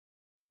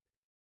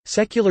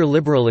Secular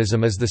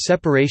liberalism is the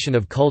separation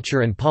of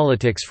culture and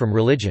politics from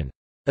religion.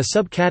 A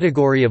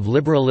subcategory of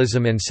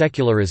liberalism and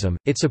secularism,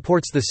 it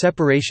supports the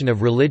separation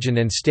of religion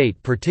and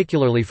state,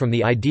 particularly from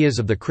the ideas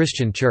of the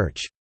Christian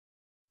Church.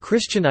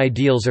 Christian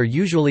ideals are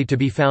usually to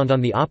be found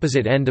on the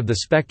opposite end of the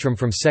spectrum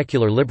from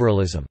secular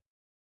liberalism.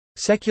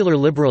 Secular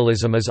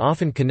liberalism is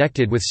often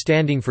connected with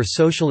standing for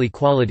social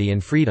equality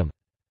and freedom.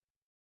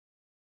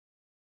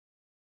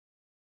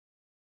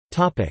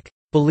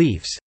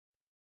 Beliefs.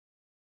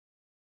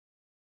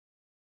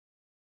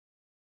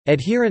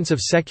 Adherents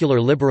of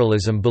secular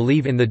liberalism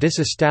believe in the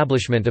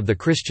disestablishment of the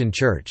Christian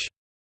Church.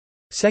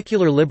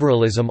 Secular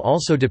liberalism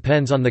also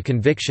depends on the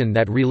conviction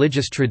that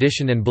religious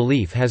tradition and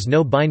belief has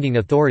no binding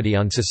authority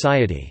on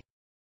society.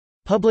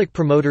 Public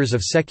promoters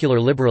of secular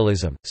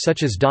liberalism,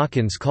 such as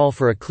Dawkins, call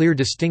for a clear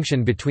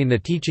distinction between the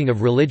teaching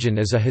of religion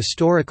as a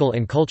historical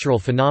and cultural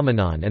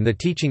phenomenon and the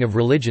teaching of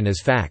religion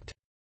as fact.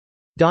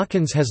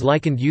 Dawkins has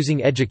likened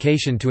using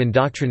education to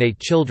indoctrinate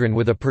children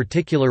with a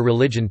particular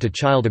religion to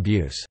child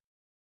abuse.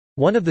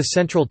 One of the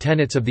central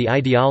tenets of the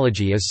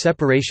ideology is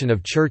separation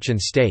of church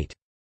and state.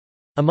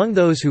 Among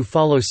those who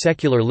follow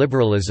secular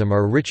liberalism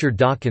are Richard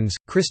Dawkins,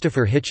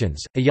 Christopher Hitchens,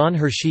 Ayaan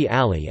Hirsi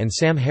Ali and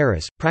Sam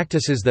Harris.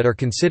 Practices that are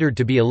considered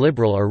to be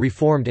illiberal are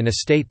reformed in a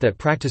state that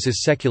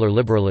practices secular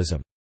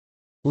liberalism.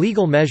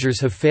 Legal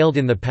measures have failed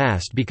in the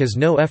past because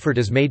no effort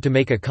is made to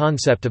make a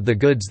concept of the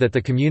goods that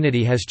the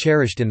community has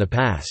cherished in the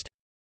past.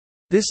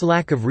 This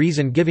lack of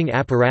reason-giving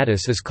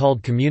apparatus is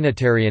called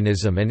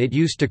communitarianism, and it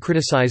used to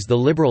criticize the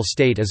liberal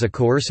state as a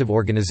coercive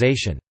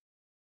organization.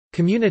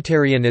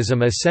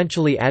 Communitarianism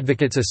essentially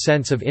advocates a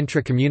sense of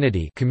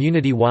intra-community,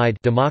 community-wide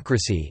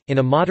democracy. In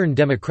a modern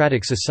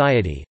democratic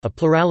society, a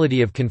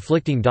plurality of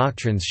conflicting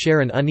doctrines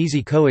share an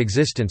uneasy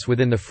coexistence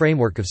within the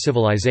framework of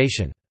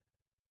civilization.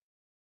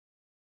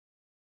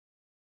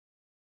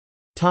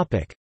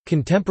 Topic: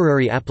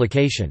 Contemporary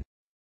application.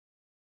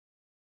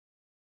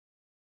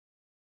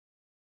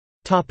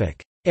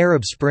 Topic: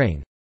 Arab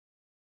Spring.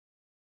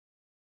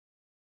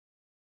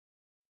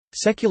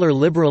 Secular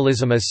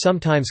liberalism is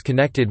sometimes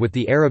connected with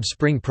the Arab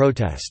Spring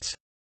protests.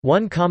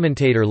 One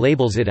commentator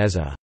labels it as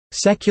a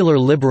secular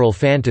liberal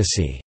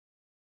fantasy.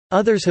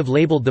 Others have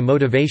labeled the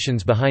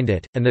motivations behind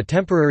it, and the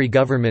temporary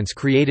governments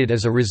created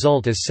as a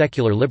result as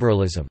secular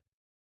liberalism.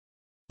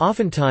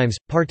 Oftentimes,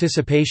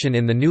 participation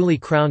in the newly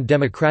crowned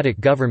democratic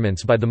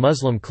governments by the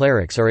Muslim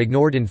clerics are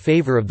ignored in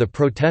favor of the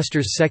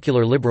protesters'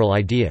 secular liberal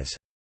ideas.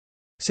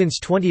 Since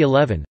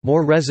 2011,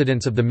 more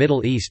residents of the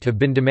Middle East have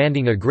been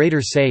demanding a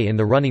greater say in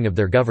the running of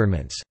their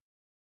governments.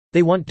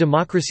 They want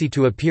democracy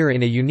to appear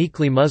in a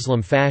uniquely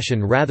Muslim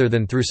fashion rather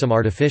than through some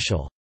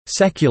artificial,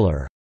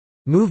 secular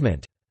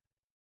movement.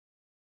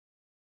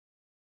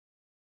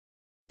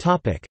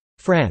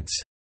 France.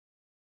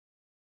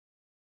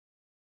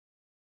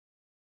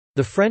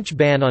 The French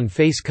ban on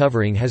face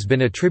covering has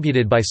been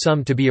attributed by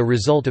some to be a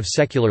result of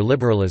secular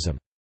liberalism.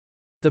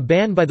 The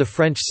ban by the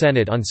French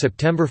Senate on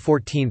September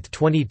 14,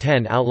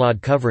 2010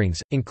 outlawed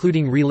coverings,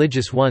 including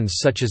religious ones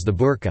such as the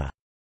burqa.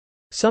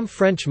 Some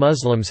French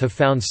Muslims have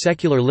found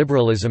secular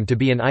liberalism to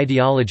be an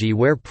ideology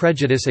where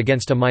prejudice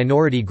against a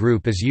minority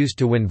group is used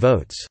to win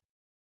votes.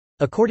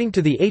 According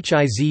to the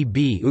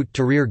Hizb ut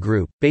Tahrir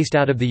group, based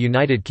out of the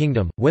United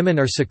Kingdom, women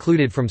are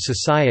secluded from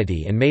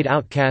society and made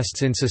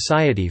outcasts in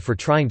society for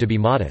trying to be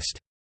modest.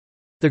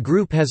 The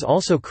group has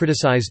also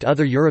criticized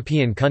other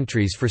European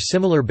countries for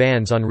similar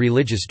bans on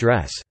religious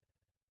dress.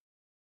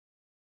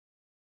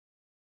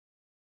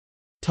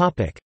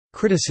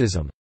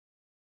 Criticism.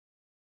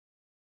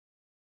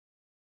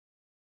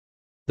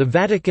 The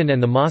Vatican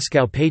and the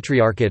Moscow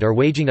Patriarchate are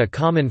waging a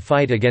common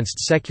fight against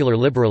secular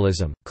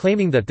liberalism,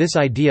 claiming that this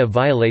idea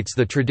violates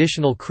the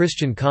traditional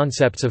Christian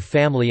concepts of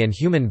family and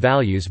human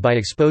values by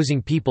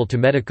exposing people to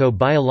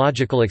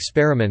medico-biological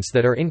experiments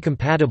that are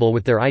incompatible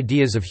with their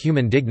ideas of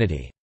human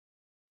dignity.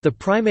 The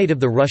primate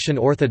of the Russian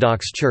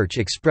Orthodox Church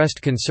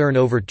expressed concern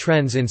over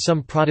trends in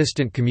some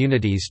Protestant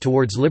communities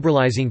towards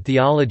liberalizing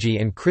theology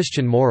and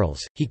Christian morals.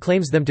 He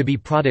claims them to be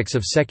products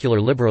of secular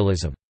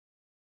liberalism.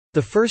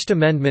 The First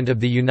Amendment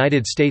of the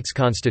United States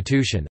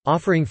Constitution,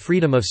 offering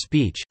freedom of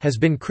speech, has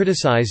been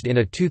criticized in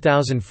a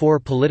 2004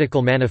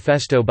 political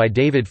manifesto by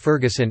David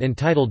Ferguson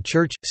entitled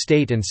Church,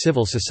 State and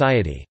Civil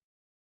Society.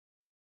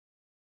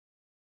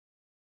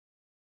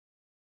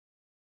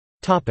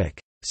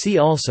 See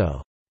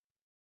also: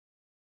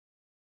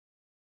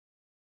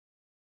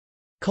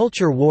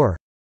 Culture war,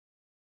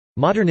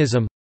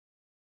 Modernism,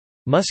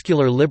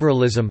 Muscular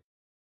liberalism,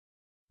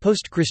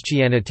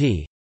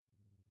 Post-Christianity,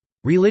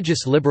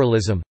 Religious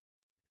liberalism,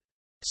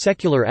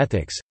 Secular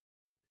ethics,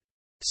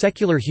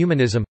 Secular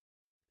humanism,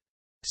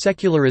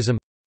 Secularism,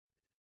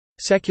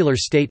 Secular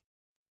state,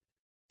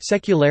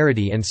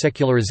 Secularity and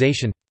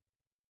secularization.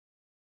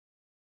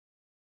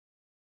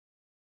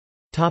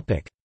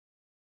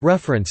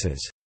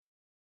 References.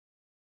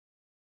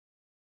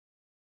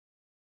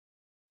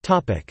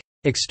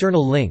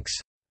 External links.